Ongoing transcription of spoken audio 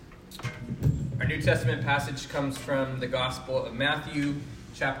New Testament passage comes from the Gospel of Matthew,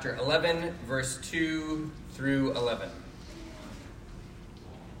 chapter 11, verse 2 through 11.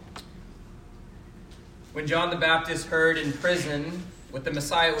 When John the Baptist heard in prison what the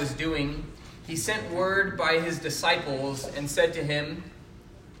Messiah was doing, he sent word by his disciples and said to him,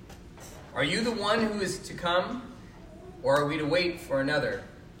 "Are you the one who is to come, or are we to wait for another?"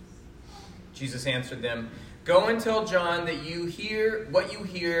 Jesus answered them, "Go and tell John that you hear what you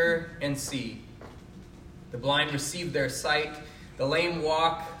hear and see. The blind receive their sight, the lame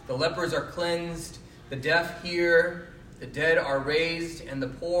walk, the lepers are cleansed, the deaf hear, the dead are raised, and the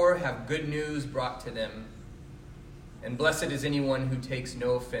poor have good news brought to them. And blessed is anyone who takes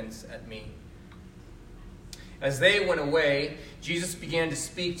no offense at me." As they went away, Jesus began to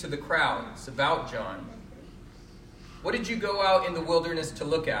speak to the crowds about John. "What did you go out in the wilderness to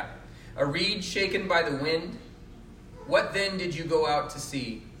look at? A reed shaken by the wind? What then did you go out to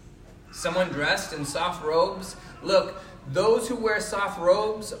see? Someone dressed in soft robes? Look, those who wear soft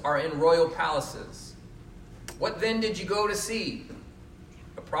robes are in royal palaces. What then did you go to see?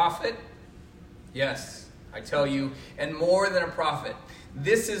 A prophet? Yes, I tell you, and more than a prophet.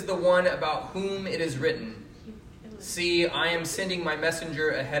 This is the one about whom it is written, 'See, I am sending my messenger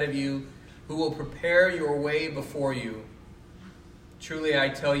ahead of you, who will prepare your way before you.' Truly I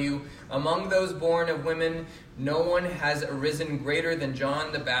tell you, among those born of women, no one has arisen greater than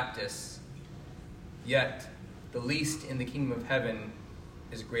John the Baptist. Yet the least in the kingdom of heaven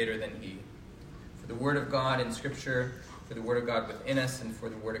is greater than he." For the word of God in Scripture, for the word of God within us, and for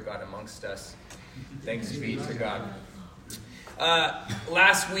the word of God amongst us. Thanks be to God.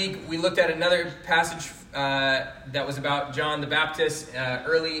 Last week we looked at another passage that was about John the Baptist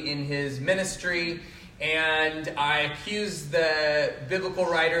early in his ministry. And I accused the biblical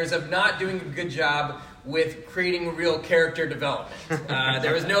writers of not doing a good job with creating real character development.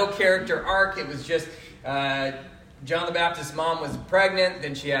 There was no character arc. It was just John the Baptist's mom was pregnant,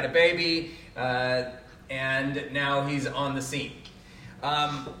 then she had a baby, and now he's on the scene.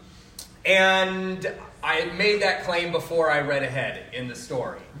 And I made that claim before I read ahead in the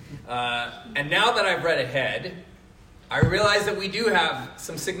story. And now that I've read ahead, I realize that we do have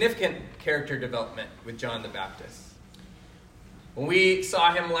some significant character development with John the Baptist. When we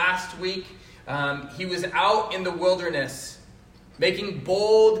saw him last week, he was out in the wilderness making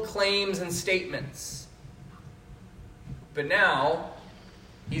bold claims and statements. But now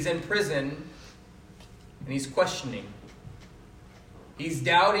he's in prison and he's questioning. He's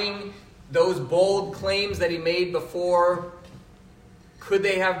doubting those bold claims that he made before. Could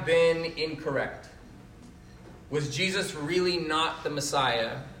they have been incorrect? Was Jesus really not the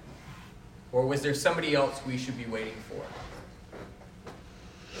Messiah? Or was there somebody else we should be waiting for?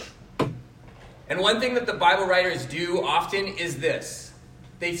 And one thing that the Bible writers do often is this.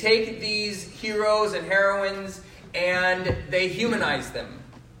 They take these heroes and heroines and they humanize them.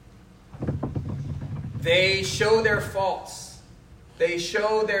 They show their faults. They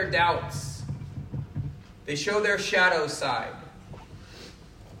show their doubts. They show their shadow side.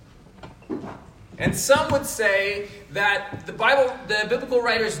 And some would say that the biblical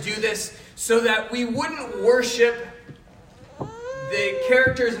writers do this so that we wouldn't worship the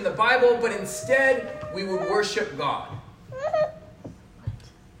characters in the Bible, but instead we would worship God.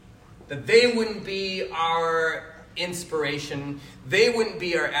 That they wouldn't be our inspiration, they wouldn't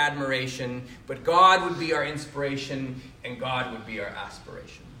be our admiration, but God would be our inspiration and God would be our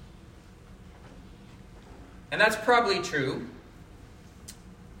aspiration. And that's probably true.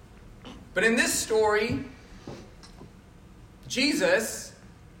 But in this story, Jesus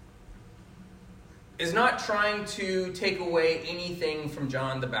is not trying to take away anything from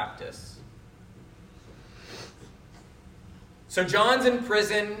John the Baptist. So John's in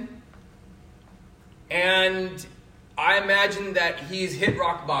prison, and I imagine that he's hit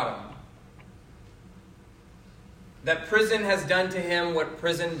rock bottom. That prison has done to him what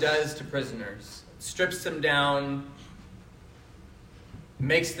prison does to prisoners. It strips them down,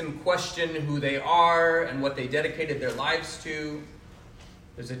 makes them question who they are and what they dedicated their lives to.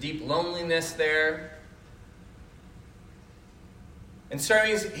 There's a deep loneliness there. And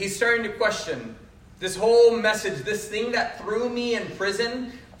he's starting to question this whole message, this thing that threw me in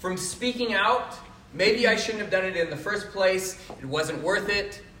prison from speaking out. Maybe I shouldn't have done it in the first place. It wasn't worth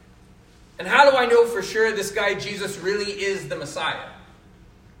it. And how do I know for sure this guy Jesus really is the Messiah?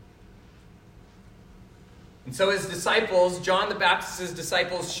 And so his disciples, John the Baptist's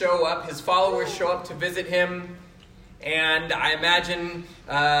disciples, show up. His followers show up to visit him. And I imagine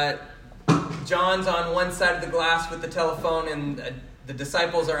John's on one side of the glass with the telephone, and the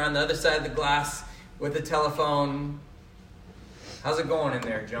disciples are on the other side of the glass with the telephone. How's it going in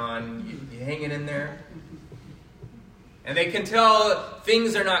there, John? You hanging in there? And they can tell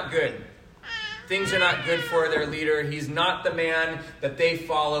things are not good. Things are not good for their leader. He's not the man that they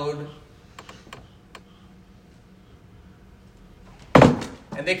followed.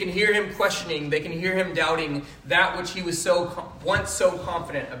 And they can hear him questioning. They can hear him doubting that which he was once so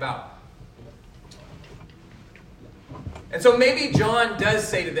confident about. And so maybe John does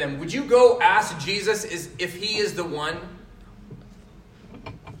say to them, would you go ask Jesus if he is the one?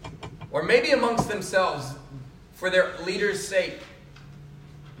 Or maybe amongst themselves, for their leader's sake,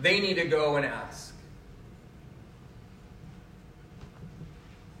 they need to go and ask.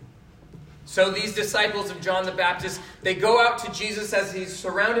 So these disciples of John the Baptist, they go out to Jesus as he's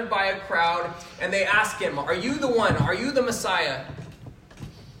surrounded by a crowd, and they ask him, are you the one? Are you the Messiah?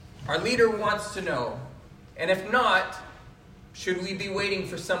 Our leader wants to know. And if not, should we be waiting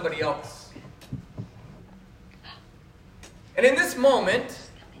for somebody else? And in this moment,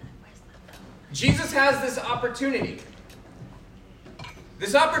 Jesus has this opportunity.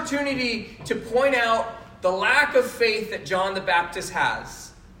 This opportunity to point out the lack of faith that John the Baptist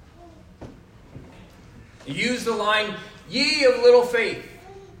has. He used the line, ye of little faith,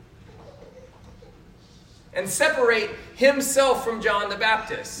 and separate himself from John the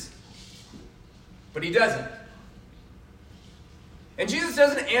Baptist. But he doesn't. And Jesus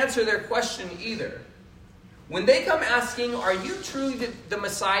doesn't answer their question either. When they come asking, are you truly the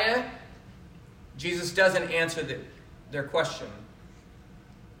Messiah? Jesus doesn't answer their question.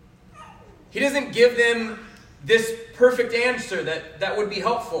 He doesn't give them this perfect answer that would be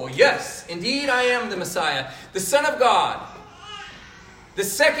helpful. Yes, indeed I am the Messiah, the Son of God, the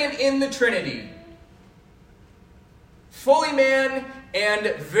second in the Trinity, fully man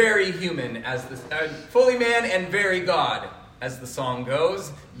and very human, fully man and very God, as the song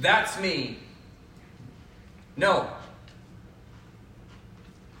goes. That's me. No.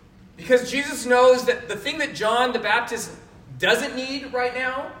 Because Jesus knows that the thing that John the Baptist doesn't need right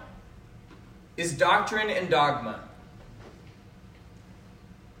now is doctrine and dogma.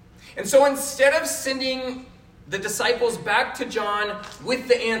 And so instead of sending the disciples back to John with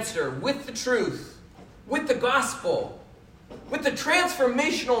the answer, with the truth, with the gospel, with the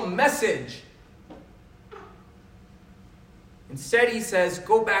transformational message, instead he says,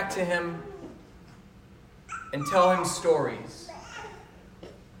 go back to him and tell him stories.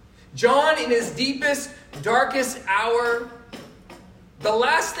 John, in his deepest, darkest hour, the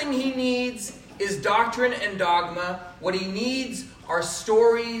last thing he needs is doctrine and dogma. What he needs are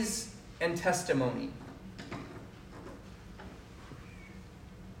stories and testimony.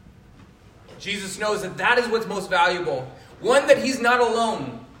 Jesus knows that is what's most valuable. One, that he's not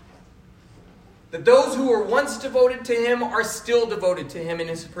alone. That those who were once devoted to him are still devoted to him in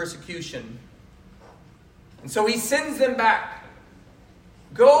his persecution. And so he sends them back.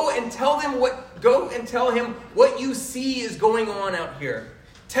 Go and tell him what you see is going on out here.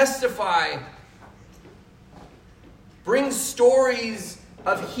 Testify. Bring stories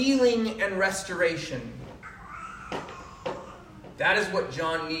of healing and restoration. That is what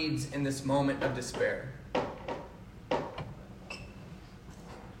John needs in this moment of despair.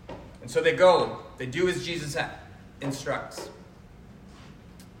 And so they go. They do as Jesus instructs.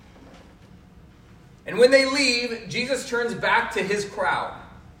 And when they leave, Jesus turns back to his crowd.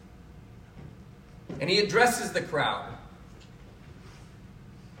 And he addresses the crowd.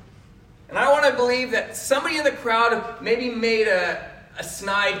 And I want to believe that somebody in the crowd maybe made a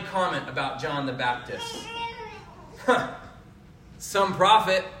snide comment about John the Baptist. Some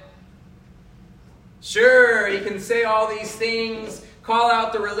prophet. Sure, he can say all these things, call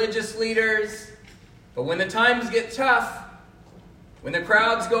out the religious leaders. But when the times get tough, when the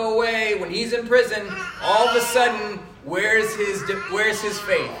crowds go away, when he's in prison, all of a sudden, where's his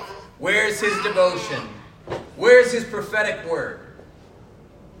faith? Where's his devotion? Where's his prophetic word?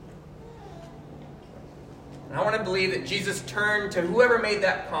 And I want to believe that Jesus turned to whoever made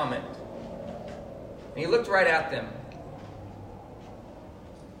that comment. And he looked right at them.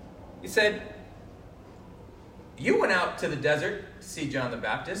 He said, you went out to the desert to see John the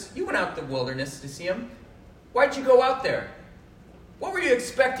Baptist. You went out to the wilderness to see him. Why'd you go out there? What were you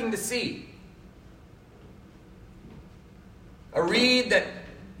expecting to see? A reed that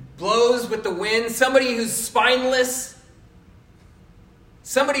blows with the wind? Somebody who's spineless?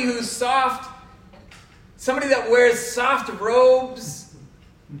 Somebody who's soft? Somebody that wears soft robes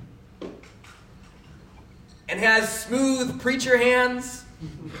and has smooth preacher hands?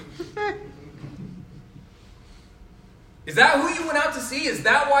 Is that who you went out to see? Is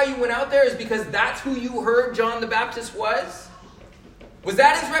that why you went out there? Is because that's who you heard John the Baptist was? Was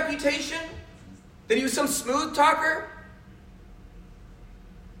that his reputation? That he was some smooth talker?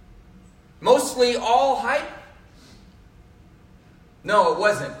 mostly all hype? No, it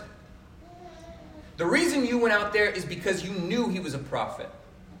wasn't. The reason you went out there is because you knew he was a prophet.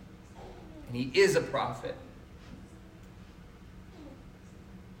 And he is a prophet.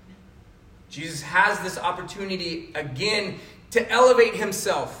 Jesus has this opportunity again to elevate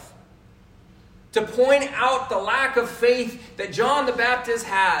himself, to point out the lack of faith that John the Baptist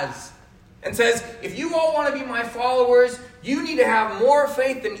has, and says, if you all want to be my followers, you need to have more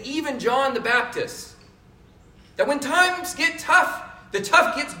faith than even John the Baptist. That when times get tough, the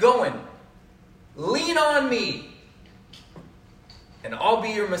tough gets going. Lean on me, and I'll be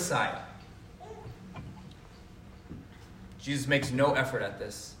your Messiah. Jesus makes no effort at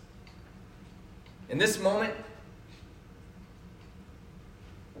this. In this moment,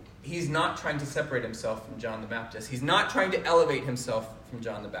 he's not trying to separate himself from John the Baptist. He's not trying to elevate himself from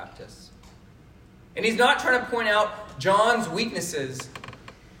John the Baptist. And he's not trying to point out John's weaknesses.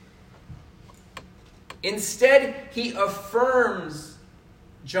 Instead, he affirms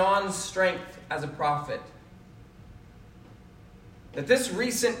John's strength as a prophet. That this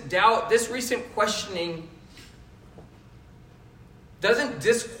recent doubt, this recent questioning doesn't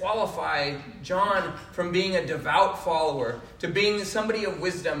disqualify John from being a devout follower, to being somebody of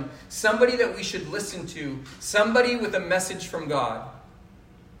wisdom, somebody that we should listen to, somebody with a message from God.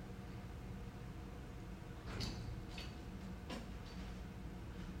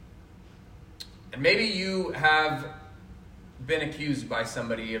 And maybe you have been accused by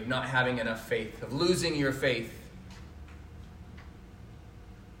somebody of not having enough faith, of losing your faith.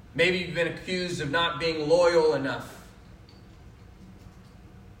 Maybe you've been accused of not being loyal enough.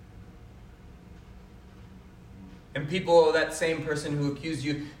 And people, that same person who accused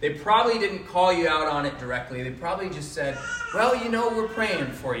you, they probably didn't call you out on it directly. They probably just said, well, we're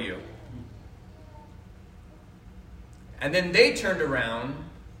praying for you. And then they turned around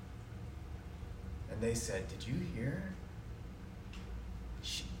and they said, did you hear?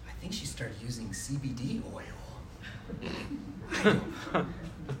 I think she started using CBD oil.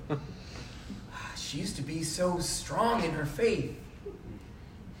 She used to be so strong in her faith.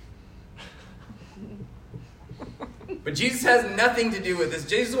 But Jesus has nothing to do with this.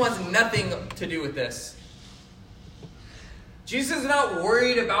 Jesus wants nothing to do with this. Jesus is not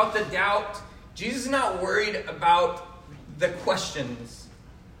worried about the doubt. Jesus is not worried about the questions.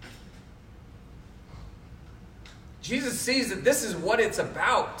 Jesus sees that this is what it's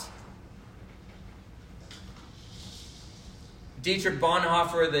about. Dietrich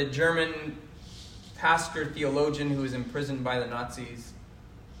Bonhoeffer, the German pastor theologian who was imprisoned by the Nazis,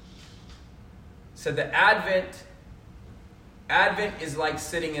 said that Advent is like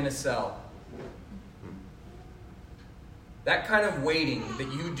sitting in a cell. That kind of waiting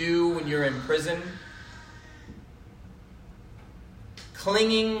that you do when you're in prison,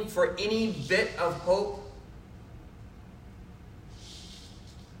 clinging for any bit of hope,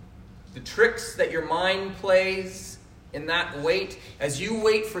 the tricks that your mind plays in that wait, as you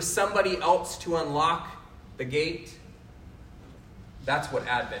wait for somebody else to unlock the gate, that's what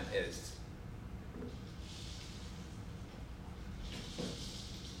Advent is.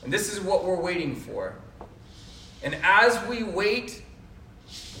 And this is what we're waiting for. And as we wait,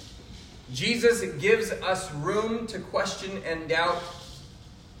 Jesus gives us room to question and doubt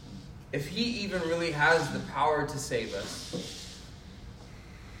if he even really has the power to save us.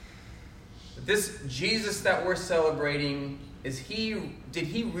 But this Jesus that we're celebrating, did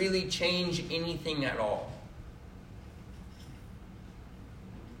he really change anything at all?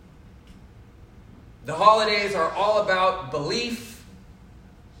 The holidays are all about belief.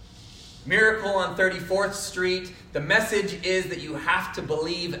 Miracle on 34th Street. The message is that you have to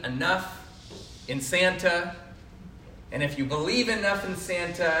believe enough in Santa. And if you believe enough in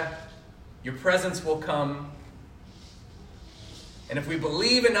Santa, your presents will come. And if we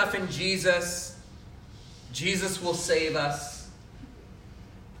believe enough in Jesus, Jesus will save us.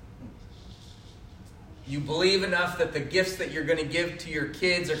 You believe enough that the gifts that you're going to give to your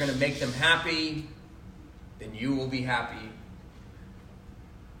kids are going to make them happy, then you will be happy.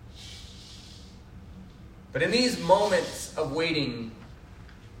 But in these moments of waiting,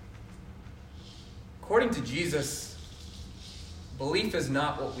 according to Jesus, belief is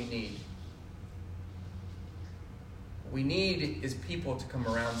not what we need. What we need is people to come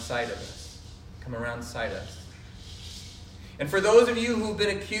alongside of us. And for those of you who've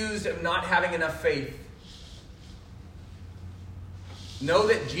been accused of not having enough faith, know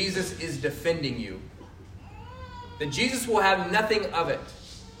that Jesus is defending you. That Jesus will have nothing of it.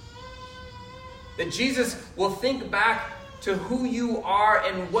 That Jesus will think back to who you are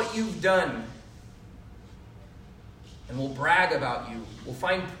and what you've done. and will brag about you, will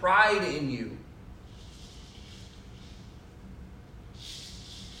find pride in you.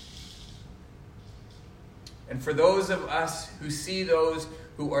 And for those of us who see those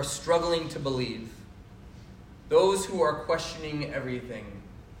who are struggling to believe, those who are questioning everything,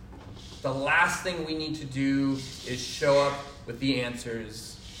 the last thing we need to do is show up with the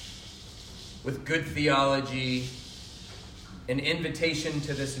answers, with good theology, an invitation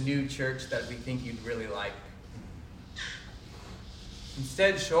to this new church that we think you'd really like.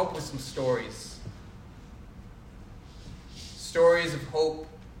 Instead, show up with some stories. Stories of hope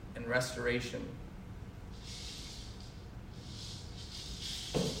and restoration.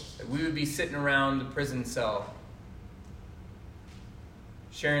 That we would be sitting around the prison cell,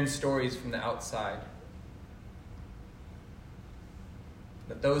 sharing stories from the outside.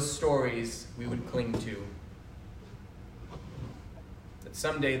 That those stories we would cling to. That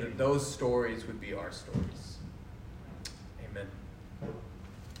someday that those stories would be our stories. Amen.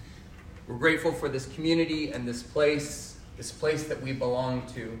 We're grateful for this community and this place that we belong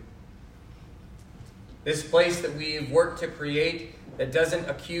to. This place that we've worked to create that doesn't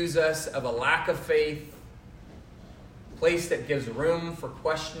accuse us of a lack of faith. A place that gives room for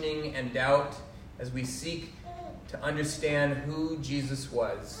questioning and doubt as we seek to understand who Jesus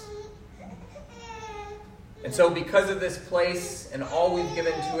was. And so because of this place and all we've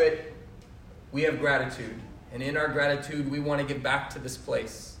given to it, we have gratitude. And in our gratitude, we want to give back to this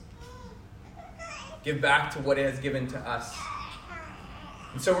place. Give back to what it has given to us.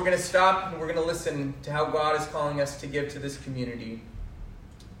 And so we're going to stop and we're going to listen to how God is calling us to give to this community.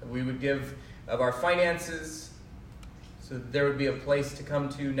 That we would give of our finances so that there would be a place to come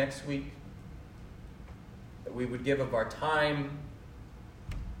to next week. That we would give of our time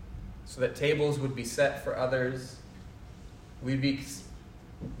so that tables would be set for others.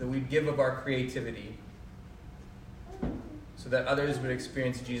 That we'd give of our creativity so that others would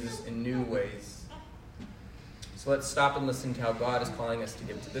experience Jesus in new ways. So let's stop and listen to how God is calling us to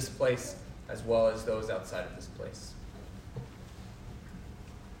give to this place as well as those outside of this place.